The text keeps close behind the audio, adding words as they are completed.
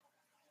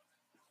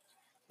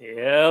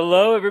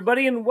Hello,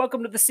 everybody, and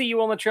welcome to the See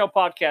You on the Trail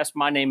podcast.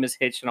 My name is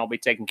Hitch, and I'll be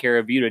taking care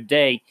of you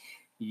today.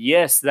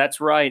 Yes,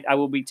 that's right. I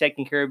will be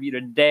taking care of you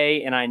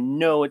today, and I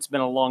know it's been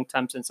a long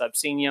time since I've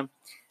seen you,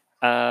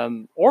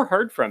 or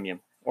heard from you,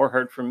 or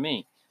heard from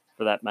me,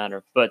 for that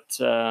matter. But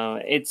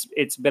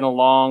it's been a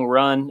long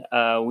run.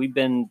 We've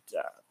been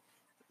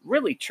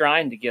really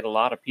trying to get a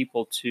lot of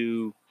people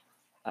to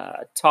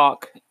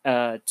talk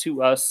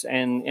to us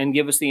and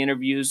give us the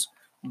interviews.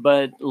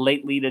 But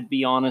lately, to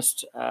be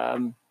honest,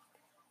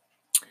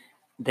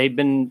 they've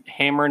been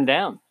hammering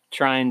down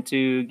trying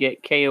to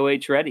get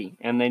KOH ready,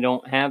 and they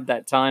don't have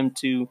that time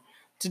to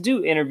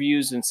do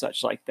interviews and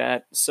such like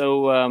that.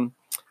 So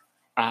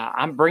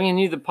I'm bringing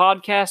you the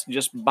podcast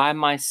just by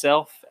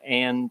myself,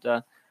 and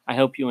I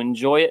hope you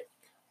enjoy it.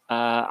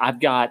 I've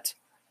got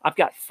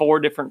 4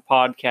 different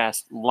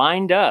podcasts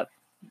lined up,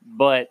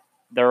 but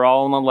they're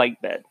all on the lake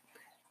bed.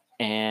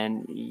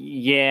 And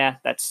yeah,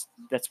 that's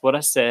what I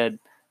said.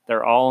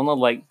 They're all on the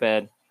lake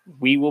bed.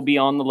 We will be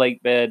on the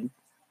lake bed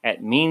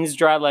at Means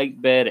Dry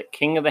Lake Bed at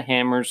King of the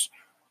Hammers.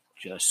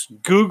 Just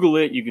Google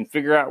it. You can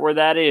figure out where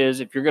that is.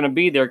 If you're going to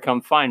be there,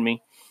 come find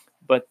me.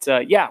 But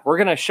yeah, we're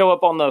going to show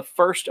up on the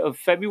 1st of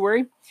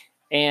February,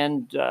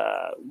 and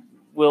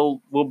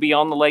we'll be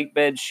on the lake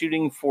bed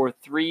shooting for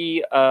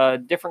 3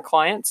 different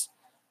clients.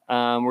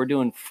 We're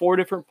doing 4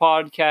 different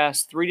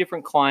podcasts, 3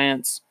 different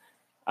clients.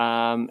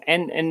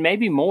 And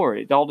maybe more.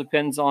 It all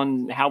depends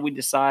on how we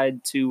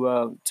decide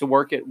to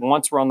work it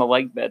once we're on the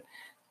lake bed.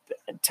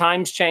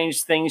 Times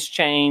change, things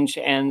change,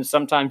 and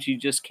sometimes you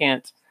just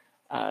can't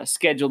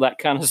schedule that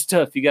kind of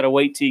stuff. You got to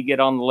wait till you get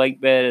on the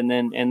lake bed and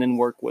then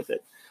work with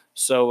it.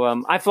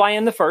 So I fly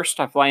in the first.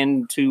 I fly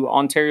into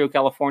Ontario,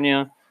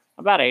 California,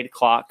 about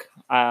 8:00.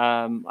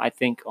 I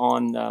think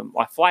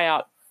I fly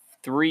out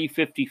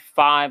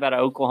 3:55 out of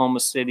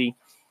Oklahoma City.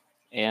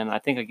 And I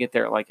think I get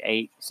there at like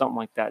 8, something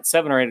like that,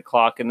 7 or 8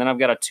 o'clock. And then I've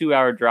got a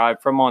 2-hour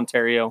drive from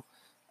Ontario.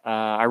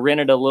 I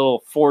rented a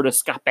little Ford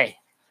Escape,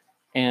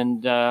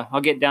 and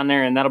I'll get down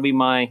there, and that'll be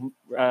my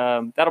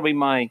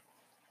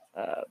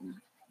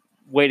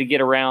way to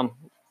get around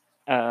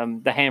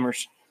the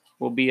Hammers.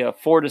 Will be a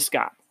Ford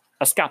Escape,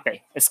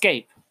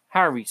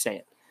 however you say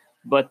it.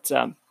 But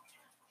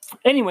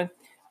anyway,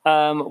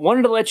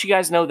 wanted to let you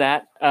guys know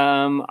that.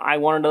 I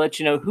wanted to let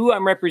you know who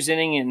I'm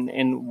representing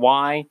and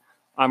why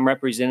I'm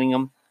representing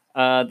them.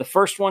 The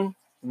first one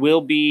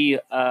will be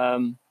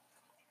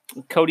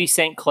Cody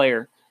St.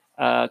 Clair.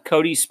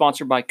 Cody's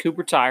sponsored by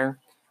Cooper Tire.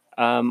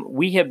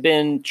 We have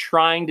been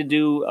trying to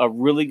do a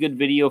really good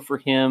video for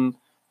him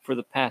for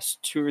the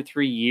past 2 or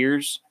 3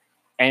 years,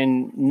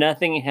 and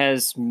nothing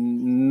has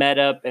met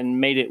up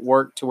and made it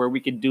work to where we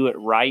could do it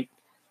right.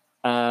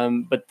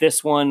 But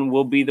this one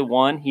will be the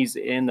one. He's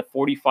in the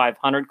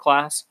 4,500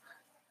 class,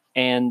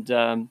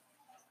 and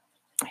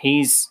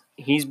he's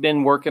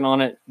been working on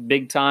it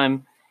big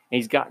time.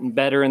 He's gotten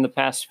better in the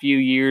past few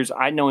years.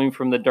 I know him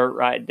from the dirt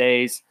ride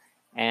days,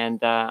 and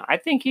I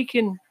think he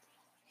can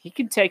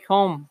take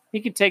home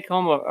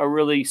a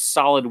really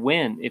solid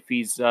win if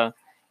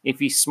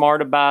he's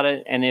smart about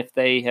it, and if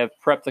they have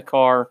prepped the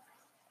car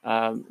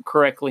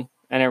correctly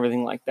and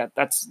everything like that.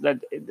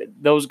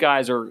 Those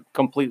guys are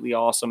completely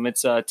awesome.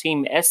 It's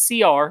Team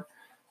SCR.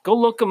 Go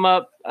look them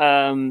up.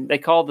 They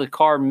call the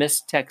car Miss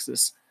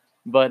Texas.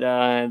 But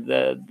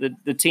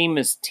the team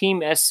is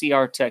Team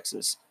SCR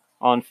Texas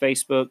on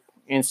Facebook,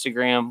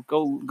 Instagram.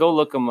 Go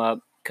look him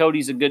up.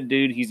 Cody's a good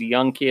dude. He's a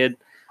young kid.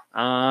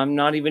 I'm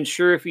not even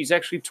sure if he's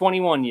actually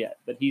 21 yet,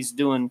 but he's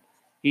doing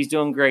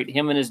great.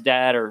 Him and his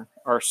dad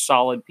are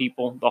solid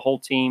people. The whole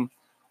team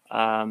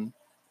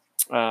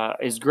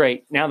is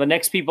great. Now the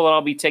next people that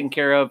I'll be taking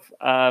care of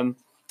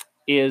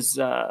is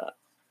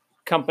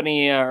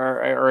company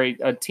or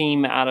a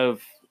team out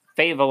of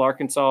Fayetteville,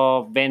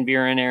 Arkansas, Van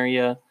Buren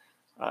area.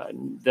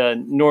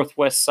 The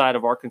northwest side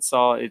of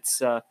Arkansas.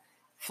 It's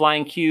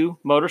Flying Q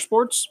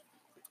Motorsports.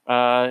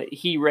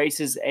 He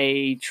races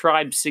a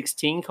Tribe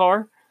 16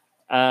 car.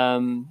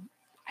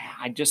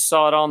 I just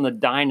saw it on the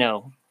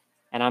dyno,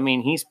 and I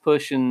mean he's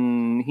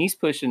pushing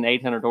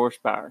 800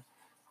 horsepower.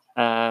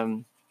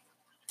 And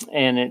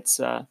it's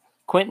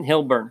Quentin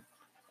Hilburn,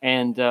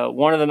 and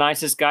one of the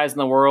nicest guys in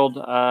the world.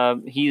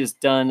 He has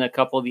done a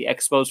couple of the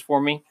expos for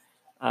me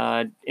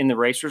in the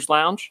Racers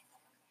Lounge,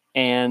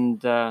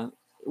 and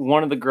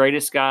one of the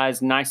greatest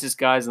guys, nicest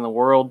guys in the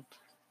world.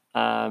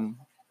 And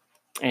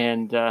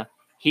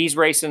he's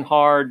racing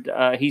hard.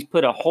 He's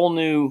put a whole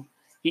new,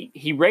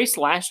 he raced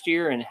last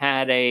year and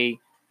had a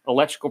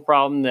electrical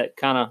problem that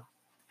kind of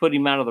put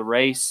him out of the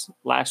race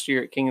last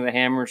year at King of the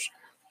Hammers.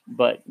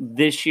 But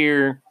this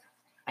year,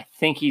 I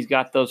think he's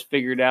got those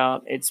figured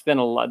out. It's been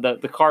a lot.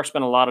 The car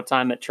spent a lot of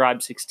time at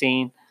Tribe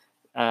 16.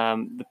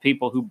 The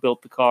people who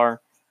built the car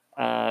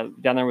down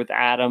there with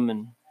Adam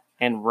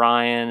and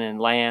Ryan and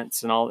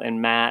Lance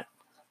and Matt,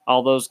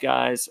 all those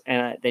guys,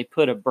 and they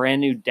put a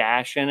brand new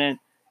dash in it.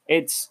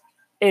 It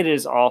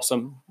is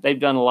awesome. They've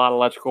done a lot of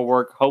electrical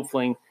work,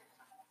 hoping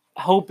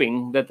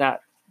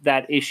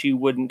that issue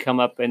wouldn't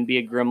come up and be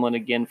a gremlin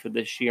again for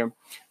this year.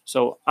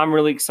 So I'm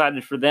really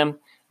excited for them.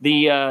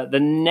 The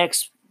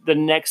next the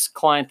next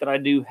client that I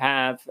do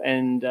have,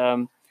 and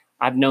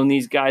I've known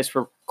these guys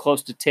for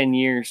close to 10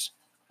 years,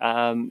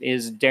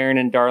 is Darren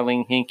and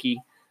Darlene Hinkie,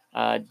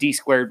 D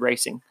Squared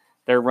Racing.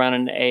 They're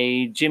running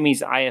a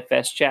Jimmy's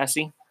IFS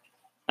chassis.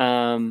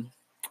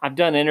 I've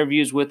done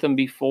interviews with them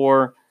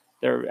before.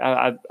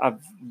 I've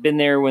been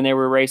there when they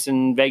were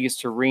racing Vegas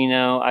to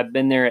Reno. I've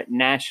been there at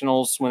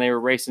Nationals when they were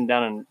racing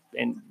down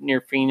in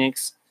near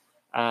Phoenix.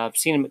 I've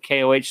seen them at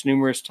KOH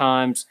numerous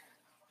times.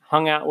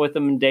 Hung out with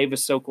them in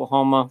Davis,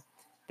 Oklahoma.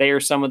 They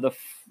are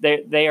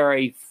they are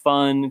a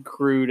fun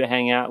crew to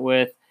hang out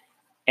with.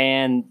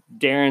 And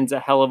Darren's a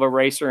hell of a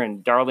racer,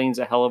 and Darlene's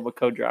a hell of a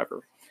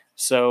co-driver.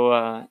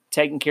 So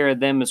taking care of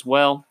them as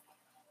well.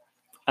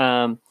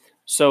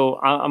 So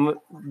I'm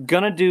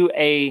going to do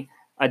a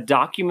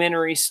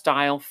documentary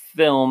style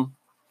film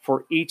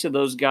for each of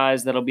those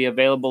guys that'll be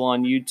available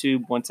on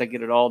YouTube once I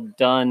get it all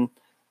done,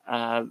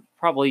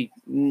 probably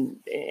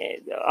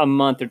a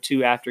month or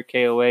two after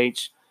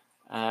KOH,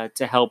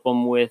 to help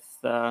them with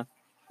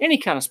any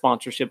kind of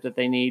sponsorship that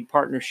they need,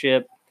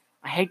 partnership.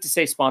 I hate to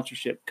say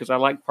sponsorship because I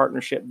like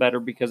partnership better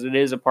because it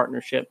is a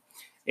partnership.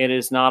 It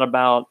is not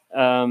about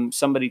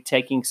somebody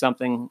taking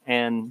something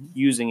and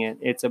using it.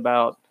 It's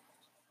about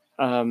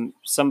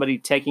somebody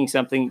taking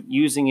something,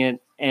 using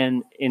it,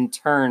 and in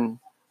turn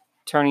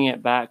turning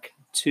it back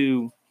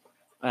to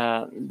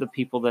the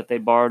people that they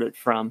borrowed it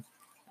from.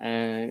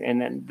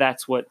 And then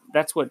that's what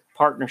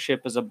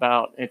partnership is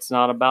about. It's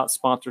not about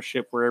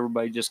sponsorship where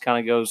everybody just kind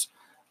of goes,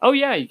 "Oh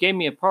yeah, you gave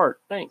me a part,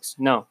 thanks."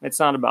 No, it's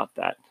not about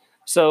that.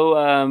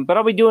 So, but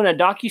I'll be doing a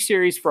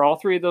docu-series for all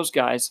three of those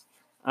guys.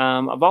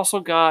 I've also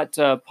got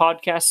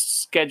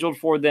podcasts scheduled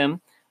for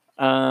them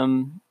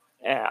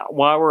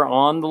while we're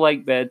on the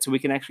lake bed, so we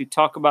can actually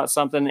talk about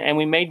something. And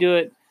we may do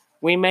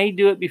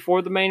it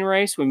before the main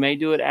race. We may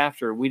do it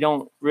after. We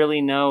don't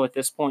really know at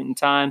this point in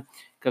time,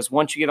 because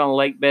once you get on the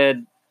lake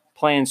bed,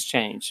 plans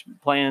change.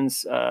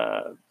 Plans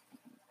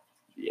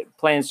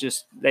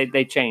just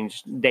they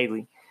change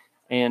daily,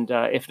 and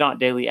if not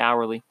daily,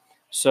 hourly.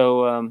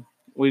 So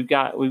we've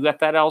got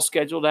that all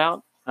scheduled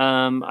out.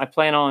 I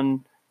plan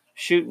on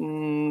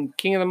shooting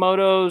King of the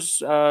Motos,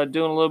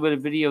 doing a little bit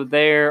of video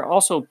there,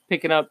 also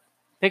picking up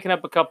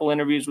a couple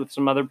interviews with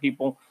some other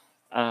people,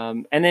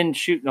 and then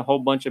shooting a whole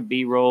bunch of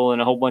B-roll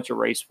and a whole bunch of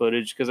race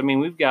footage. Because I mean,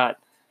 we've got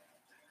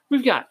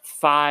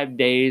 5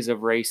 days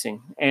of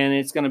racing, and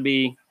it's gonna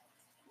be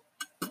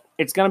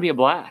a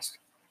blast.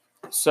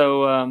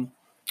 So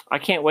I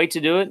can't wait to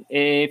do it.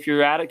 If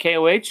you're out at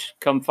KOH,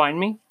 come find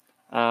me.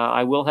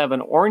 I will have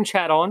an orange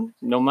hat on,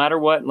 no matter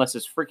what, unless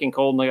it's freaking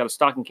cold and I got a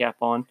stocking cap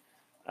on.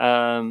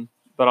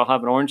 But I'll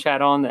have an orange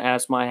hat on that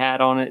has my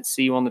hat on it.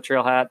 See you on the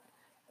trail hat.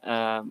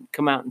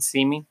 Come out and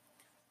see me.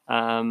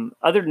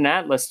 Other than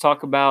that, let's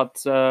talk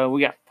about,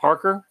 we got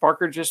Parker.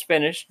 Parker just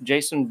finished.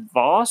 Jason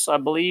Voss, I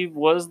believe,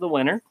 was the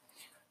winner.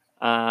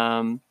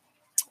 And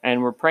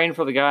we're praying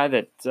for the guy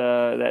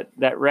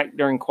that wrecked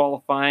during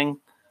qualifying.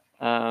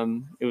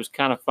 It was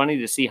kind of funny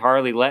to see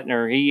Harley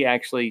Letner. He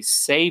actually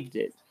saved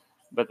it,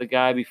 but the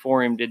guy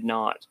before him did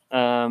not.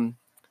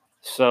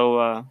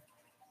 So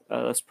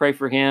let's pray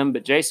for him.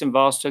 But Jason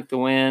Voss took the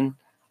win.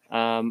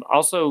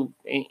 Also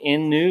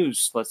in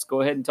news, let's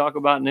go ahead and talk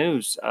about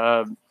news.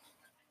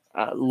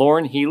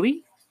 Lauren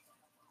Healy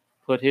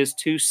put his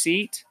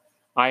 2-seat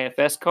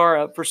IFS car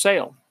up for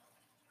sale.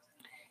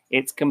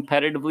 It's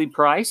competitively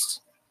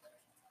priced,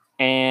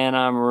 and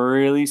I'm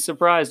really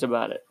surprised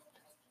about it.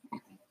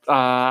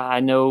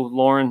 I know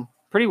Lauren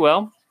pretty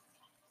well,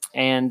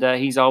 and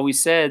he's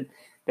always said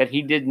that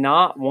he did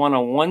not want a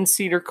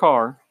one-seater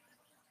car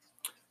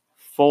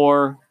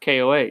for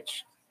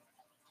KOH.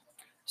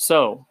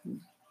 So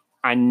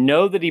I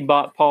know that he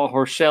bought Paul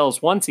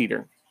Horschel's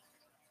one-seater.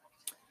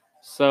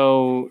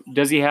 So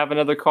does he have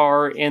another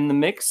car in the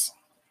mix?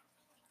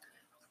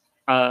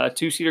 A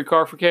 2-seater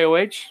car for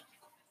KOH?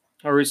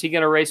 Or is he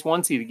going to race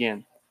one seat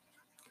again,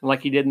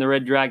 like he did in the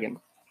Red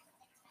Dragon?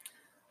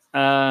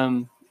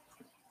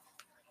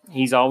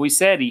 He's always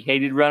said he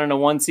hated running a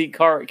one-seat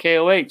car at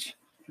KOH,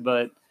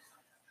 but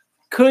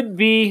could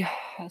be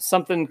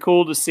something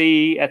cool to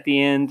see at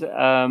the end.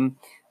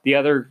 The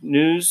other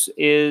news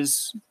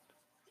is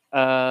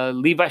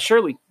Levi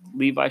Shirley.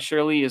 Levi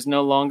Shirley is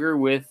no longer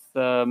with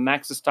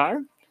Maxxis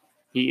Tire.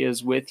 He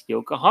is with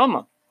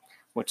Yokohama,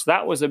 which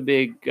that was a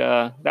big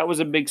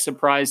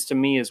surprise to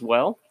me as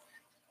well.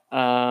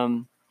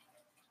 I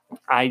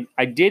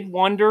did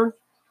wonder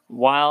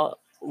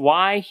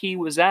why he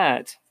was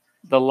at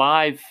the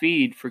live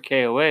feed for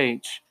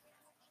KOH,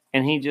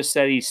 and he just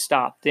said he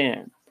stopped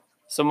in.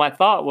 So my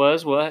thought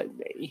was, well,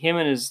 him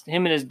and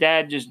his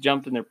dad just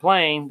jumped in their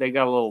plane. They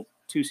got a little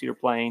 2-seater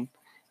plane,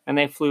 and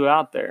they flew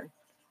out there.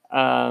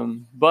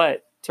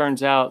 But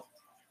turns out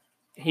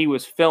he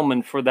was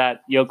filming for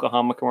that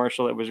Yokohama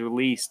commercial that was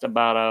released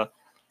about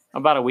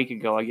a week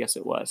ago, I guess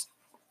it was.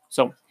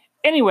 So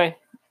anyway,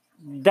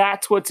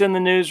 that's what's in the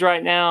news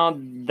right now.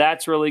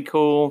 That's really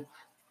cool.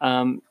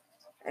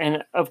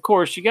 And of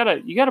course, you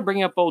gotta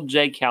bring up old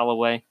Jay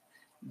Calloway.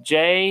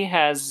 Jay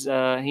has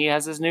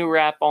his new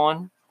wrap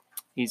on.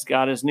 He's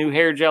got his new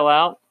hair gel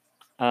out.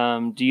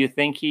 Do you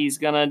think he's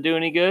going to do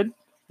any good?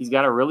 He's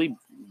got a really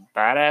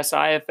badass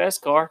IFS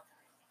car.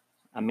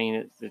 I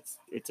mean,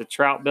 it's a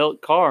Trout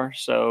built car,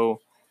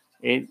 so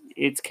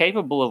it's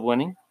capable of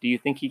winning. Do you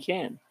think he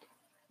can?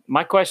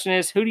 My question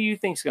is, who do you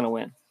think is going to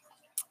win?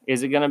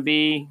 Is it going to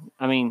be?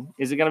 I mean,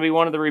 is it going to be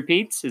one of the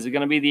repeats? Is it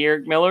going to be the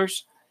Eric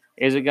Millers?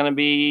 Is it going to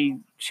be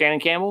Shannon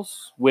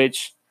Campbell's?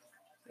 Which,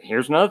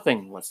 here's another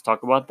thing. Let's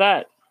talk about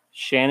that.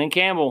 Shannon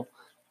Campbell,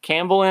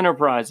 Campbell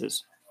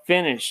Enterprises,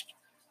 finished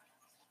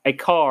a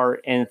car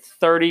in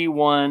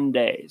 31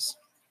 days.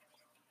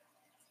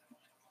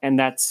 And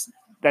that's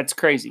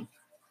crazy.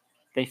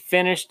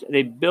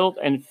 They built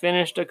and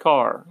finished a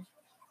car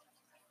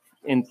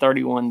in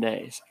 31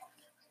 days.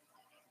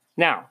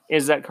 Now,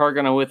 is that car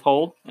going to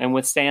withhold and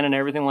withstand and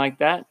everything like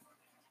that?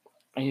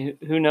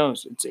 Who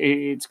knows?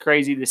 It's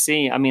crazy to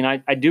see. I mean,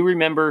 I do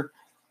remember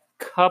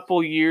a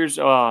couple years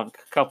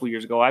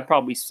ago, I'd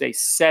probably say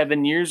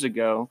 7 years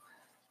ago,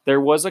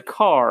 there was a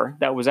car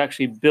that was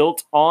actually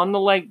built on the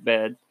lake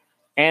bed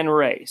and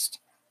raced,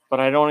 but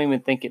I don't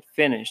even think it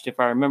finished, if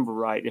I remember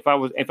right.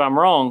 If I'm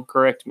wrong,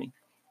 correct me.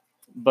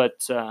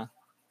 But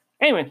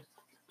anyway,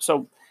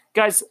 so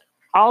guys,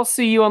 I'll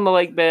see you on the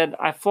lake bed.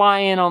 I fly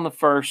in on the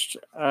 1st.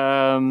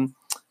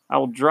 I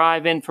will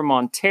drive in from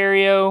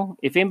Ontario.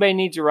 If anybody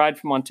needs a ride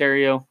from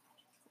Ontario,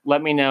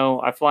 let me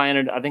know. I fly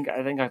in I think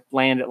I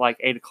land at like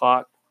 8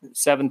 o'clock,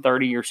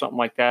 7:30 or something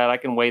like that. I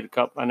can wait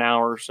an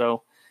hour or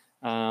so.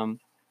 And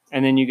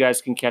then you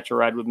guys can catch a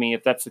ride with me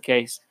if that's the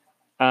case.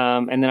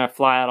 And then I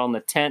fly out on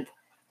the 10th.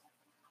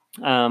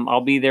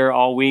 I'll be there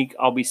all week.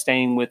 I'll be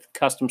staying with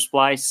Custom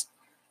Splice.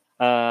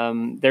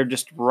 They're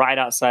just right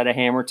outside of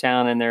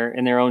Hammertown in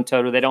their own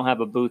total. They don't have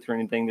a booth or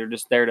anything. They're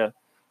just there to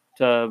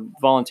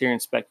volunteer and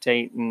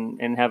spectate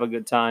and have a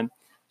good time.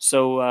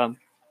 So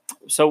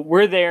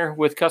we're there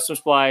with Custom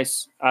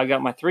Splice. I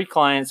got my 3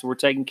 clients we're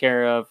taking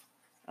care of.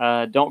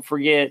 Don't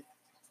forget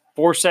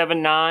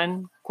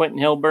 479 Quentin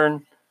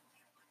Hilburn,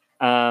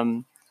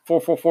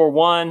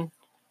 4441,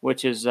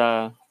 which is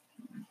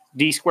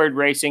D Squared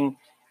Racing.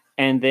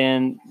 And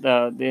then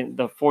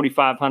the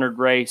 4,500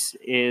 race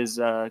is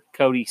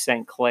Cody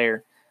St.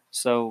 Clair.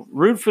 So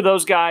root for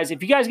those guys.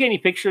 If you guys get any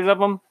pictures of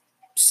them,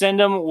 send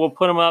them. We'll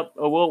put them up.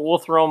 We'll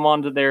throw them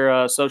onto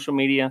their social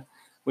media.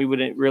 We would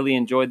really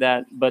enjoy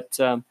that. But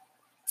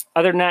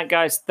other than that,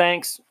 guys,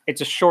 thanks.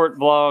 It's a short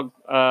vlog.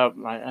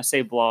 I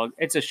say vlog.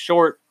 It's a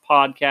short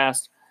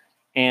podcast,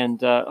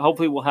 and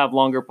hopefully we'll have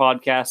longer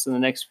podcasts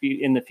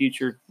in the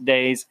future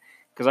days.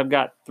 Because I've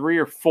got 3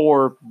 or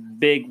 4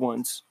 big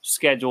ones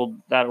scheduled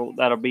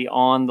that'll be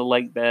on the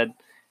lake bed,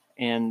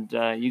 and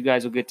you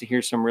guys will get to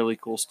hear some really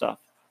cool stuff.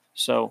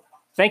 So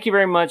thank you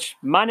very much.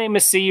 My name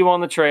is See You on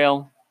the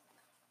Trail.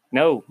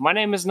 No, my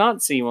name is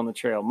not See You on the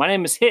Trail. My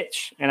name is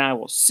Hitch, and I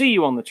will see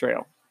you on the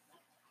trail.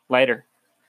 Later.